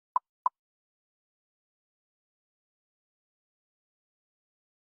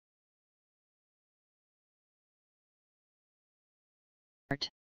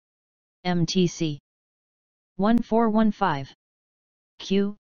MTC 1415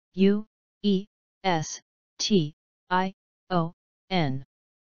 Q U E S T I O N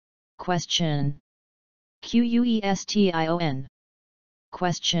Question Question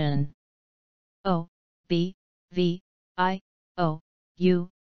Question O B V I O U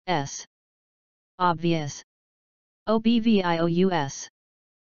S Obvious Obvious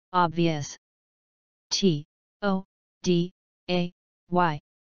Obvious T O D A Y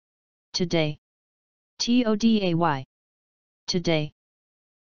Today Today Today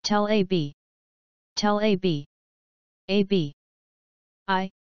Tell AB Tell AB AB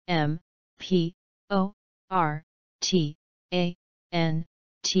I M P O R T A N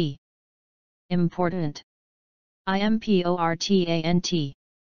T Important IMPORTANT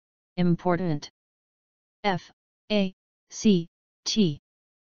Important F A C T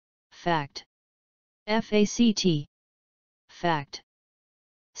Fact FACT Fact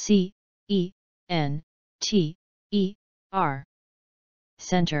C E N T E R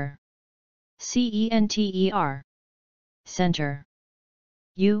Center CENTER Center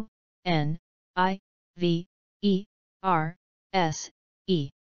U N I V E R S E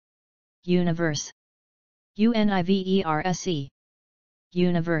Universe UNIVERSE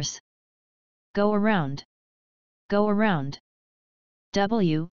Universe Go around Go around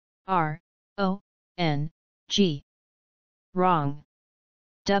W R O N G Wrong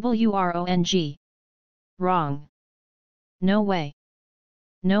WRONG Wrong No way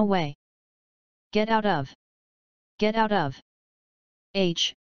No way Get out of Get out of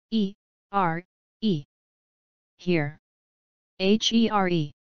H E R E Here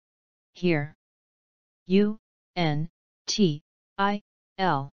HERE Here U N T I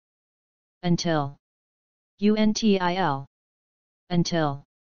L Until UNTIL Until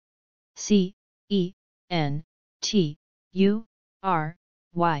C E N T U R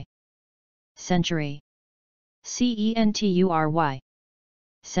Y Century CENTURY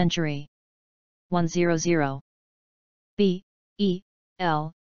Century 100 B E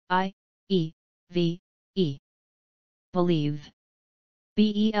L I E V E Believe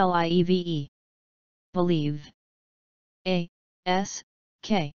BELIEVE Believe A S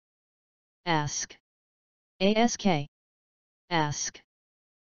K Ask ASK Ask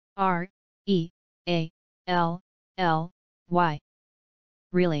R E A L L Y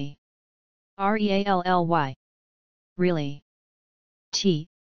Really REALLY Really T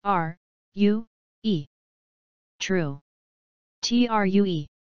R U E True TRUE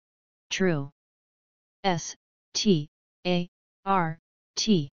True S T A R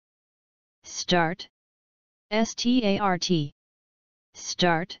T Start START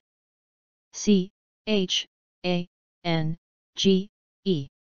Start C H A N G E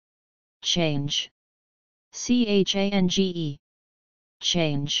Change CHANGE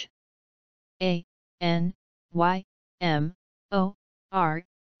Change A N Y M O R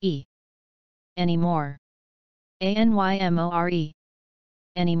E Anymore ANYMORE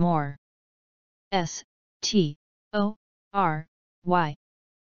Anymore S T O R Y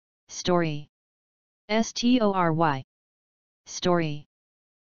Story STORY Story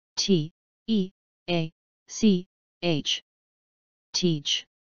T E A C H Teach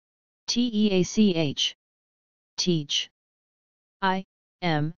TEACH Teach I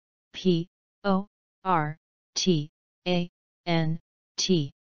M P O R T A N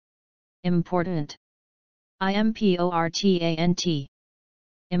T Important IMPORTANT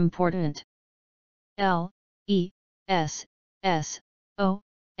Important L E S S O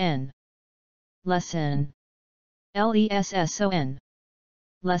N Lesson LESSON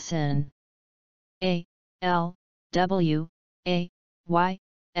Lesson A L W A Y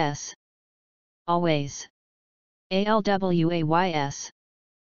S Always ALWAYS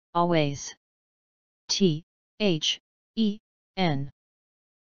Always T H E N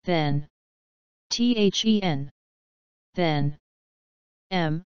Then THEN Then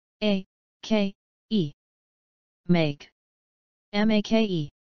M A K E Make MAKE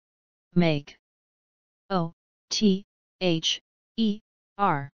Make O T H E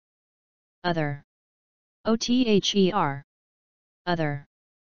R Other OTHER Other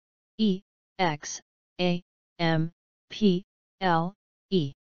E X A M P L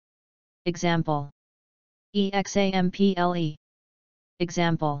E Example EXAMPLE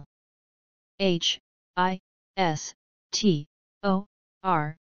Example H I S T O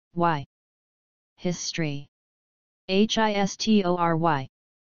R Y History HISTORY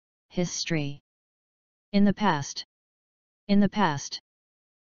History In the past In the past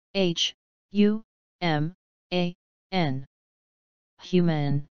H U M A N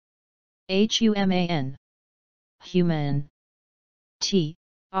Human HUMAN Human T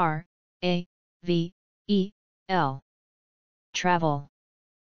R A V E L. Travel.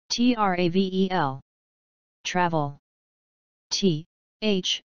 Travel. Travel. T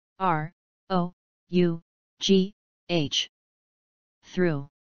H R O U G H. Through.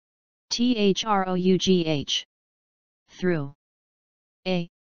 THROUGH. Through. A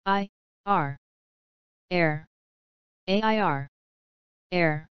I R. Air. AIR.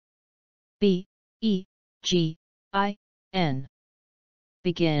 Air. B E G I N.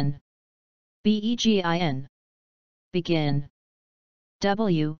 Begin. BEGIN. Begin.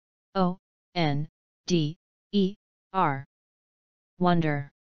 W O N D E R.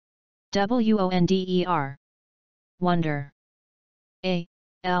 Wonder. WONDER. Wonder. A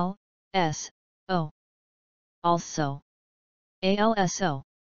L S O. Also. ALSO.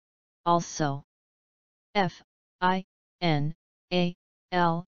 Also. F I N A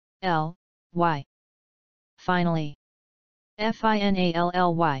L L Y. Finally.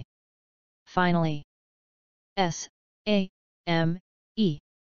 FINALLY. Finally. SAME.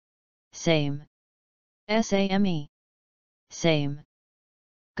 Same. SAME. Same.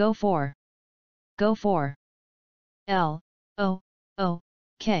 Go for. Go for. LOOK.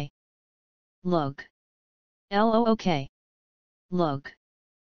 Look. LOOK. Look.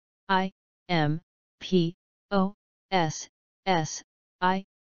 IMPOSSIBLE.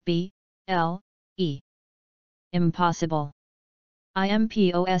 Impossible.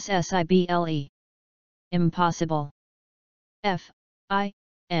 IMPOSSIBLE. Impossible.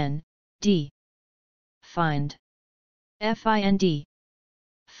 FIND. Find. FIND.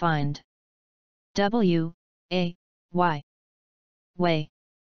 Find. WAY. Way. WAY.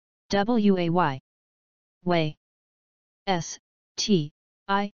 Way. STILL.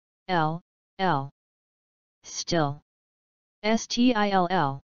 Still.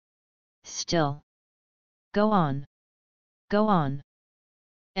 STILL. Still. Go on. Go on.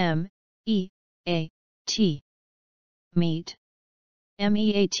 MEAT. Meet.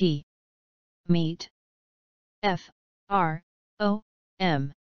 MEAT. Meet. FROM.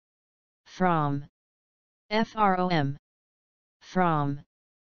 From. FROM. From.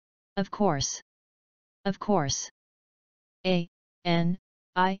 Of course. Of course. ANIMAL.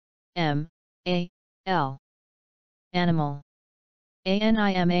 Animal.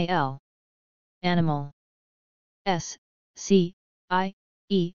 ANIMAL. Animal. SCIENTIST.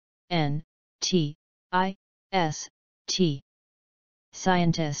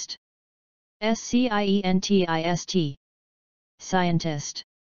 Scientist. SCIENTIST. Scientist.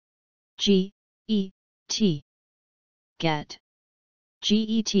 GET. Get.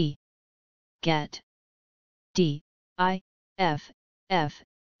 GET. Get. DIFFERENT.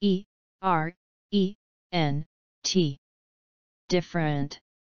 Different.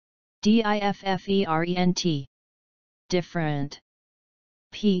 DIFFERENT. Different.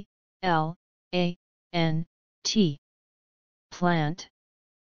 PLANT. Plant.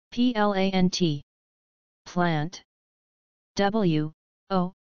 PLANT. Plant. WONDER.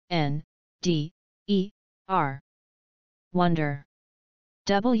 Wonder.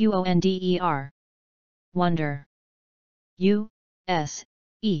 WONDER. Wonder.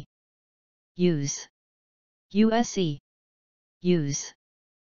 USE. Use. USE. Use.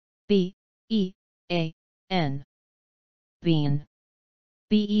 BEAN. Bean.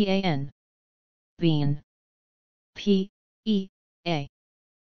 BEAN. Bean. PEA.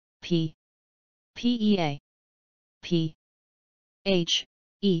 P. PEA. P.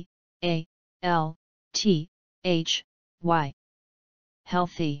 HEALTHY.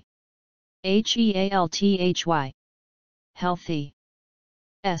 Healthy. HEALTHY. Healthy.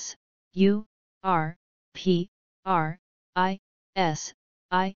 SURPRISINGLY.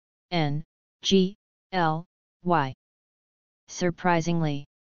 Surprisingly.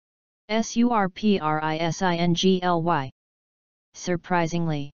 SURPRISINGLY.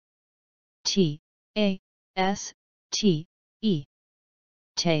 Surprisingly. TASTE.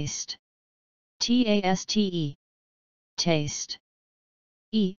 Taste. TASTE. Taste.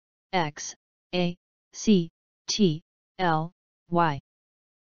 EXACTLY.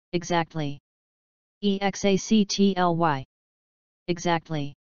 Exactly. EXACTLY.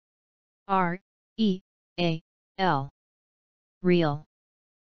 Exactly. REAL. Real.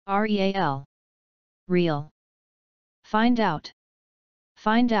 REAL. Real. Find out.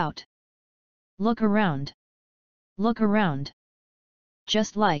 Find out. Look around. Look around.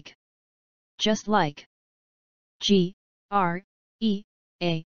 Just like. Just like. GREAT.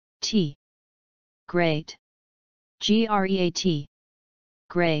 Great. GREAT.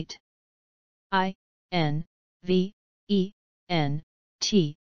 Great. INVENTOR.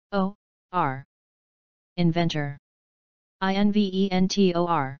 Inventor.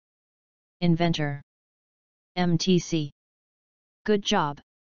 inventor. Inventor. MTC. Good job.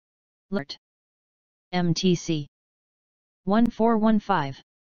 Alert. MTC. 1415.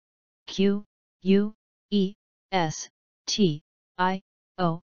 Q U E S T I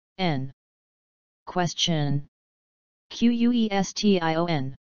O N. Question.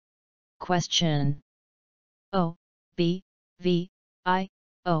 Question. Question. O B V I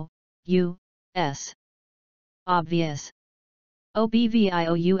O U S. Obvious.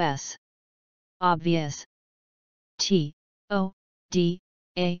 Obvious. Obvious. T O D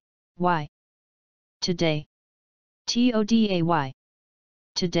A Y. Today. Today.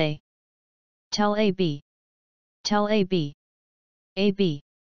 Today. Tell AB. Tell AB. AB.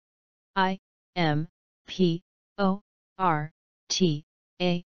 I M P O R T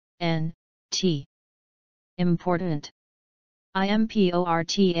A N T. Important.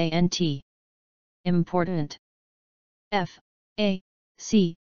 IMPORTANT. Important. F A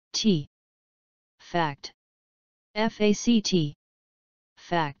C T. Fact. FACT.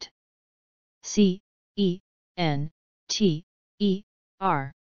 Fact. C E N T E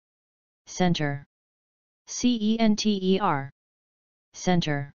R. Center. CENTER.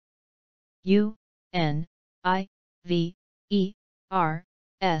 Center. U N I V E R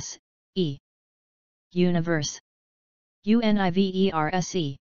S E. Universe.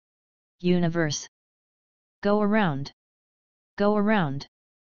 UNIVERSE. Universe. Go around. Go around.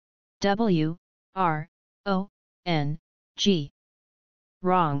 W R O N G.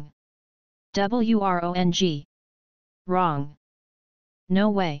 Wrong. WRONG. Wrong. No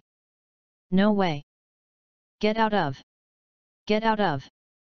way. No way. Get out of. Get out of.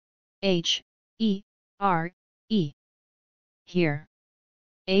 H E R E. Here.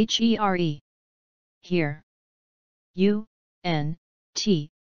 HERE. Here. U N T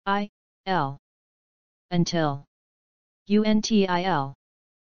I L. Until. UNTIL.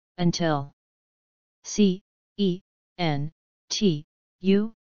 Until. C E N T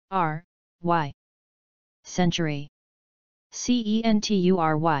U R Y. Century.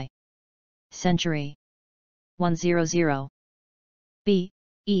 CENTURY. Century. 100. B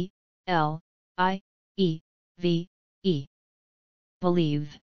E L I E V E.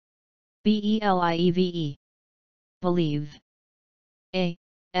 Believe. BELIEVE. Believe. A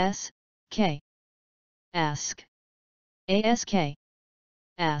S K. Ask. ASK.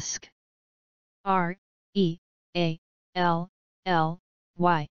 Ask. R E A L L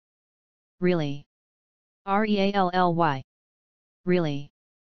Y. Really. REALLY. Really.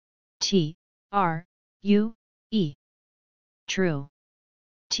 T R U E. True.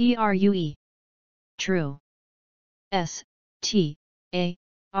 TRUE. True. S T A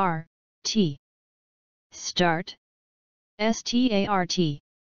R T. Start. START.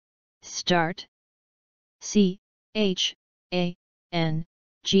 Start. C H A N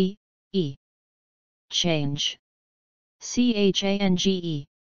G E. Change. CHANGE.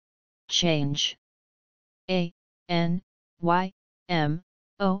 Change. A N Y M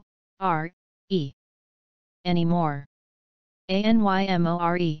O R E. Anymore.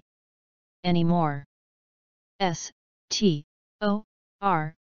 ANYMORE. Anymore. S T O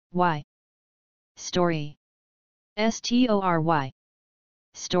R Y. Story. STORY.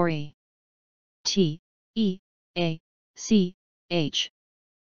 Story. T E A C H.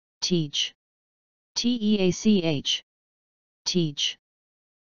 Teach. TEACH. Teach.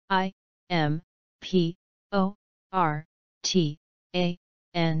 I M P O R T A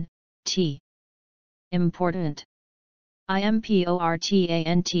N T. Important.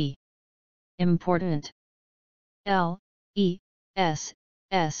 IMPORTANT. Important. L E S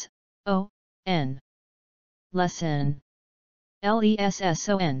S O N. Lesson.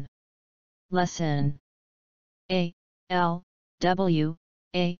 LESSON. Lesson. A L W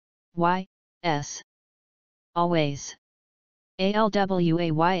A Y S. Always.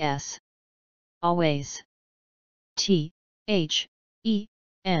 ALWAYS. Always. T H E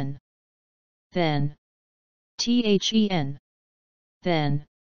N. Then. THEN. Then.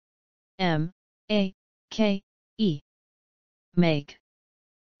 M A K E. Make.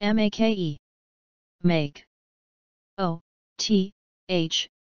 MAKE. Make. O T H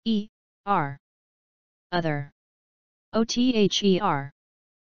E R. Other. OTHER.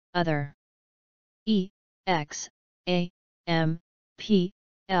 Other. E X A M P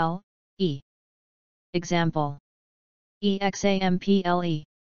L E. Example. EXAMPLE.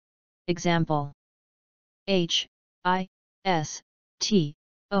 Example. H I S T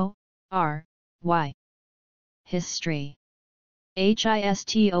O R Y. History.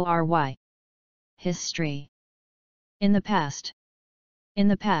 HISTORY. History. In the past. In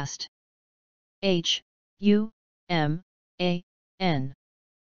the past. H U M A N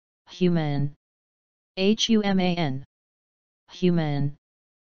human human human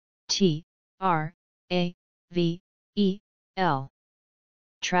T R A V E L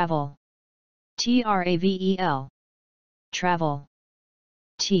travel travel travel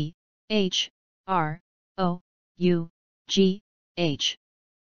T H R O U G H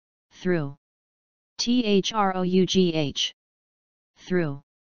through THROUGH through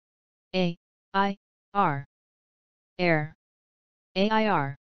A I R air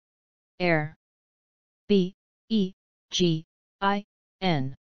AIR air B E G I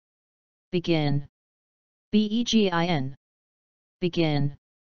N begin BEGIN begin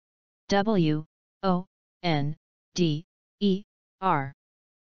W O N D E R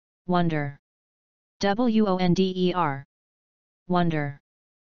wonder WONDER wonder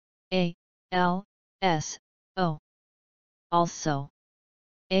A L S O also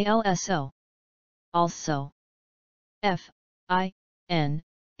ALSO also F I N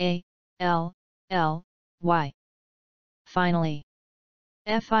A L L Y finally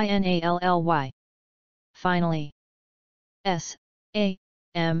FINALLY finally S A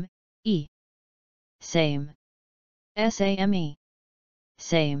M E same SAME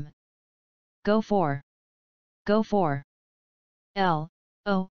same go for L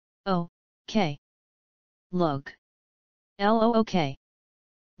O O K look LOOK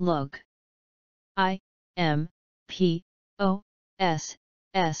look I M P O S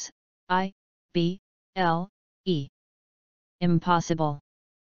S I B L E impossible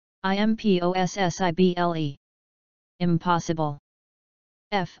IMPOSSIBLE impossible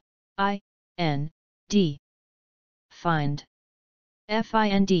F I N D find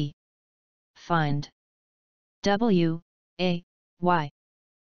FIND find W A Y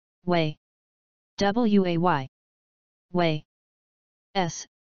way WAY way S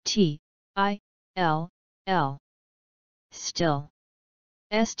T I L L still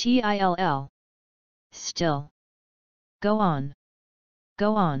STILL still go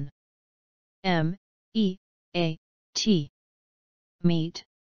on M E A T meet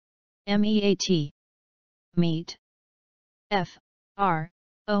MEAT meet F R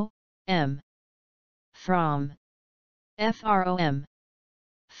O M from FROM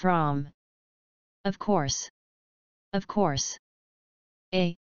from of course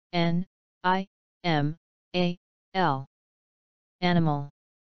A N I M A L animal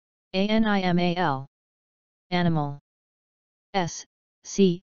ANIMAL animal S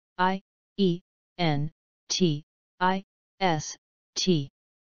C I E N T I S T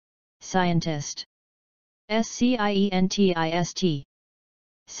scientist SCIENTIST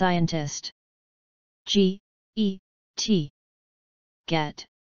scientist G E T get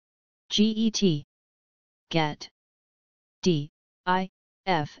GET get D I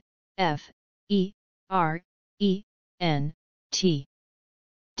F F E R E N T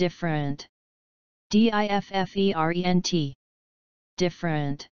different DIFFERENT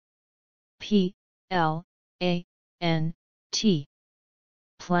different P L A N T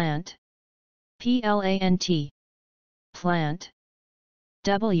plant PLANT plant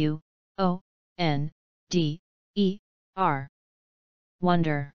W O N D E R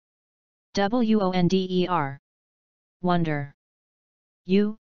wonder WONDER wonder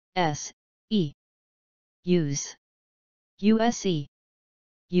U S E use USE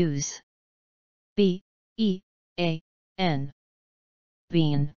use B E A N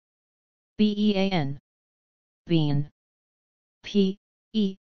bean BEAN bean P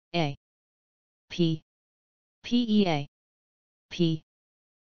E A P PEA P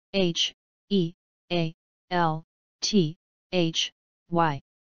H E A L T H Y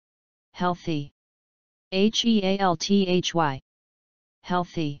healthy HEALTHY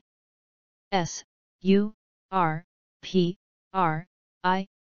healthy S U R P R I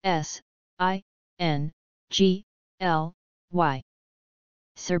S I N G L Y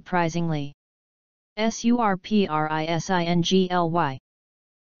surprisingly SURPRISINGLY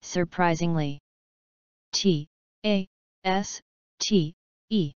surprisingly T A S T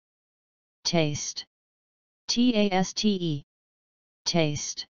E taste TASTE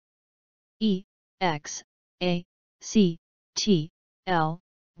taste E X A C T L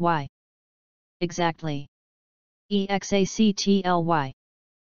Y exactly EXACTLY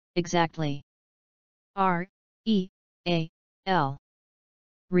exactly R E A L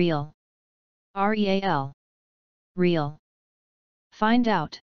real REAL real find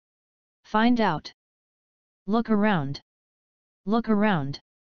out look around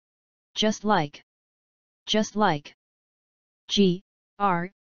just like G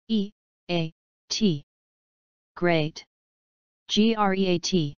R E A T great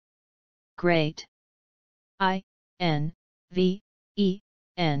GREAT great I N V E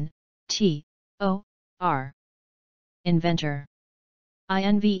N T O R. Inventor.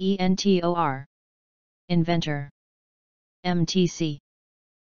 INVENTOR. Inventor. MTC.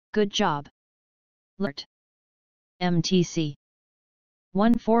 Good job. Alert. MTC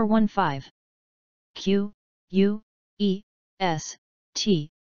 1415. Q U E S T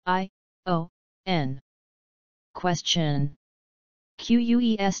I O N. Question.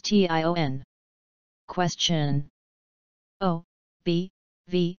 QUESTION. Question. O B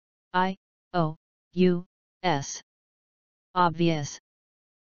V I O U S. Obvious.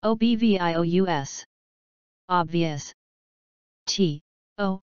 OBVIOUS. Obvious. T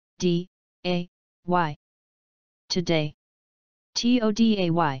O D A Y. Today.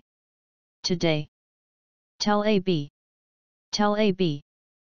 TODAY. Today. Tell AB. Tell AB.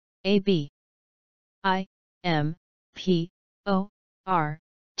 AB. I M P O R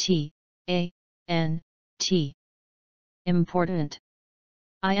T A N T. Important.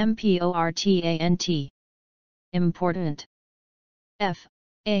 IMPORTANT. Important. F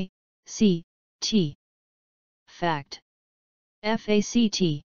A C T. Fact.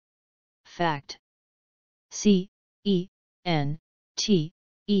 FACT. Fact. C E N T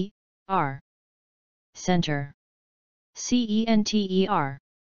E R. Center. CENTER.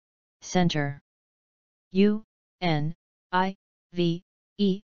 Center. U N I V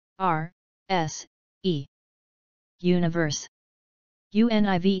E R S E. Universe.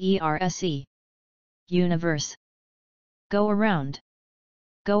 UNIVERSE. Universe. Go around.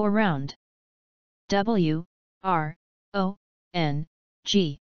 Go around. W R O N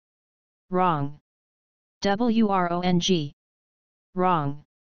G. Wrong. WRONG. Wrong.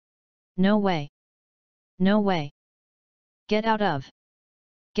 No way. No way. Get out of.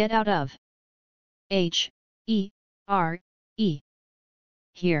 Get out of. H E R E.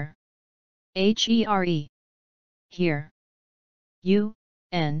 Here. HERE. Here. U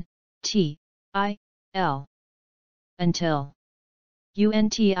N T I L. Until.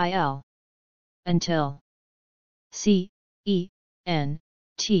 UNTIL. Until. C E N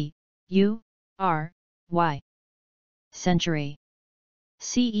T U R Y. Century.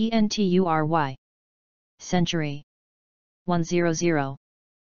 CENTURY. Century. 100.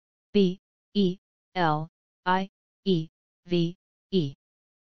 B E L I E V E.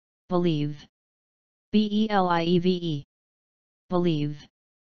 Believe. BELIEVE. Believe.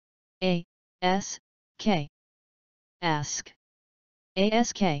 A S K. Ask.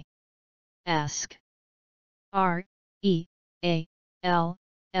 ASK. Ask. R E A L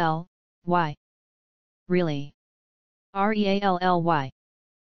L Y. Really. REALLY.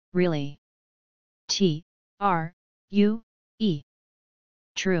 Really. T R U E.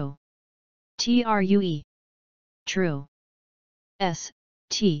 True. TRUE. True. S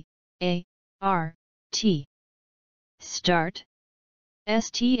T A R T. Start.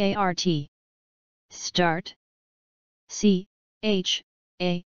 START. Start. C H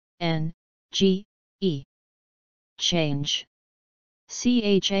A N G E. Change.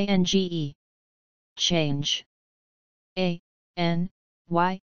 CHANGE. Change. A N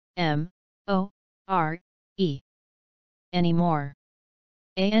Y M O R E. Anymore.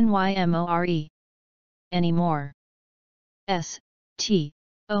 ANYMORE. Anymore. S T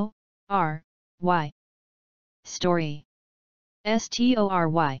O R Y. Story.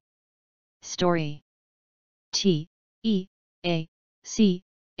 STORY. Story. T E A C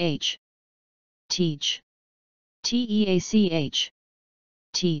H. Teach. TEACH.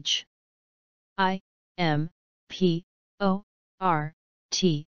 Teach. I M P O R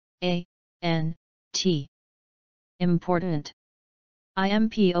T A N T. Important.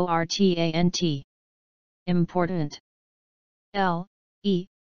 IMPORTANT. Important. L E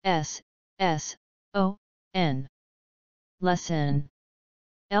S S O N. Lesson.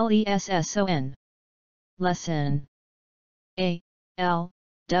 LESSON. Lesson. A L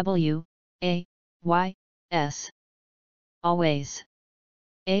W A Y S. Always.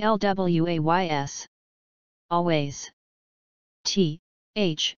 ALWAYS. Always. T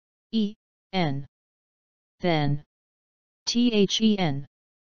H E N. Then. THEN.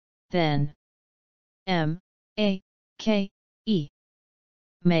 Then. M A K E.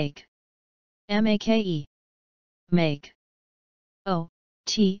 Make. MAKE. Make. O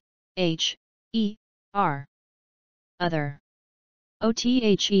T H E R. Other.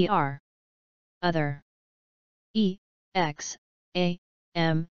 OTHER. Other. E X A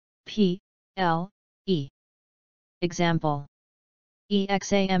M P L E. Example.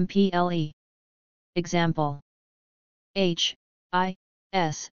 EXAMPLE. Example. H I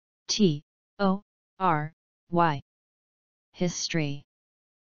S T O R Y. History.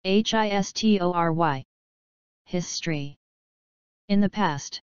 HISTORY. History. In the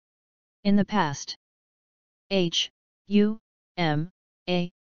past. In the past. Human.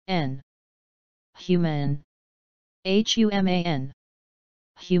 Human. Human.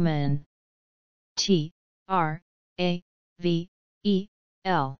 Human.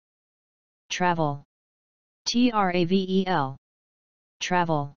 Travel. Travel. Travel.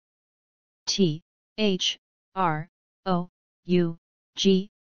 Travel. Through.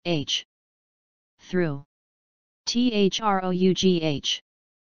 Through. Through.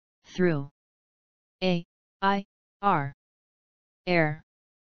 Through. Air. Air.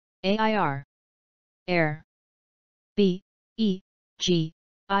 Air. Air. Begin.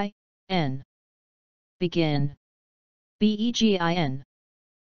 Begin. Begin.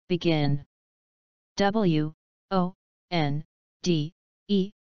 Begin.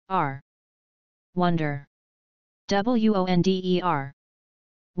 Wonder. Wonder.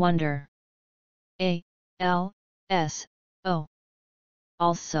 Wonder. Wonder. Also.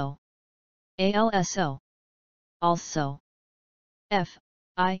 Also. Also. Also.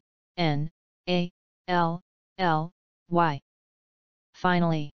 Finally. Finally.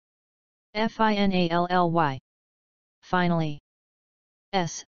 Finally. Finally.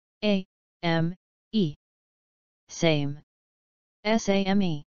 Same. Same.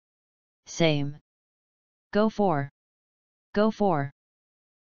 Same. Same. Go for. Go for.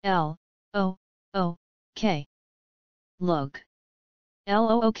 Look. Look.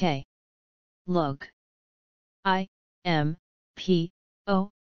 Look.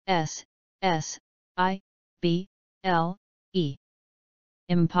 Impossible.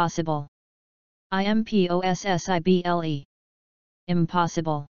 Impossible. Impossible.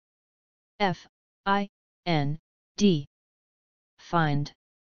 Impossible. Find.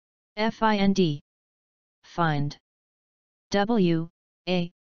 Find. Find.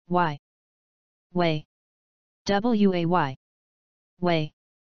 Way. Way. Way. Way.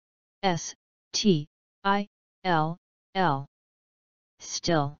 Still. Still.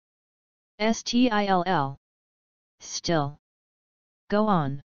 Still. Still. Go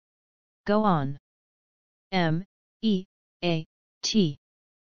on. Go on. Meat.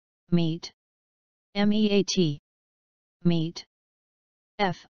 Meat. Meat. Meat.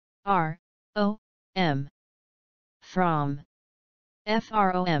 From. From. From.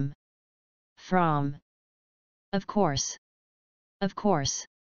 From. Of course. Of course.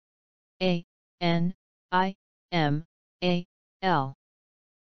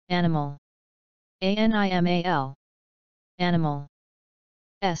 Animal. Animal. Animal.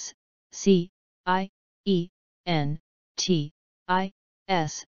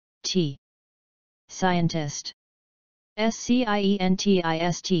 Scientist. Scientist.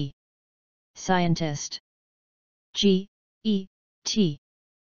 Scientist.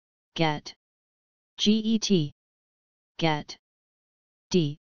 Get. Get. Get.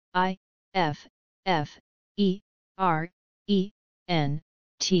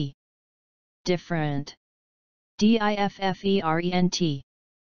 Different. Different.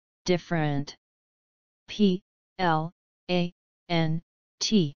 Different.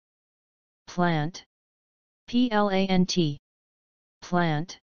 Plant. Plant.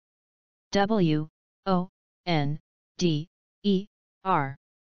 Plant.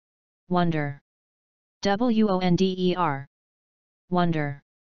 Wonder. Wonder. Wonder.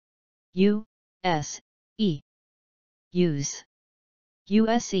 Use.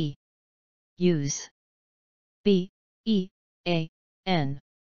 Use. Use. Bean. Bean.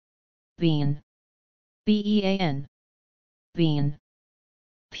 Bean. Bean.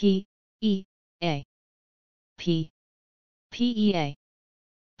 Pea.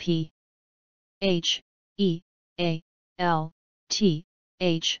 Pea. Healthy.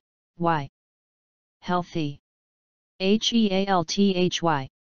 Healthy.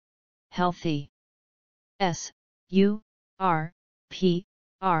 Healthy.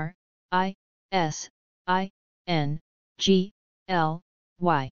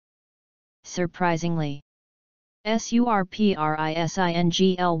 Surprisingly. Surprisingly.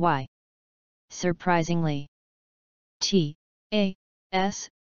 Surprisingly. Surprisingly. Taste.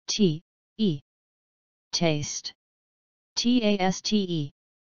 Taste.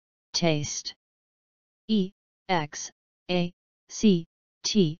 Taste. Exactly.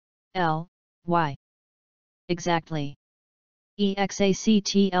 Exactly.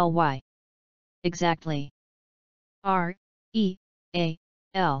 Exactly. Exactly. Real.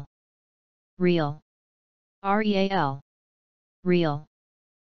 Real. Real. Real.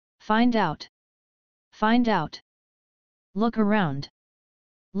 Find out. Find out. Look around.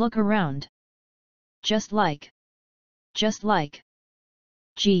 Look around. Just like. Just like.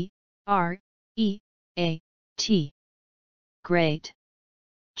 Great. great,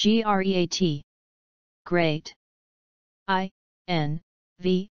 great, great, inventor,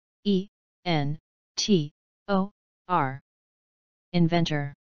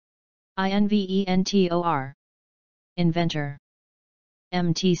 inventor, inventor, inventor,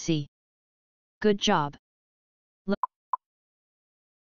 mtc, good job.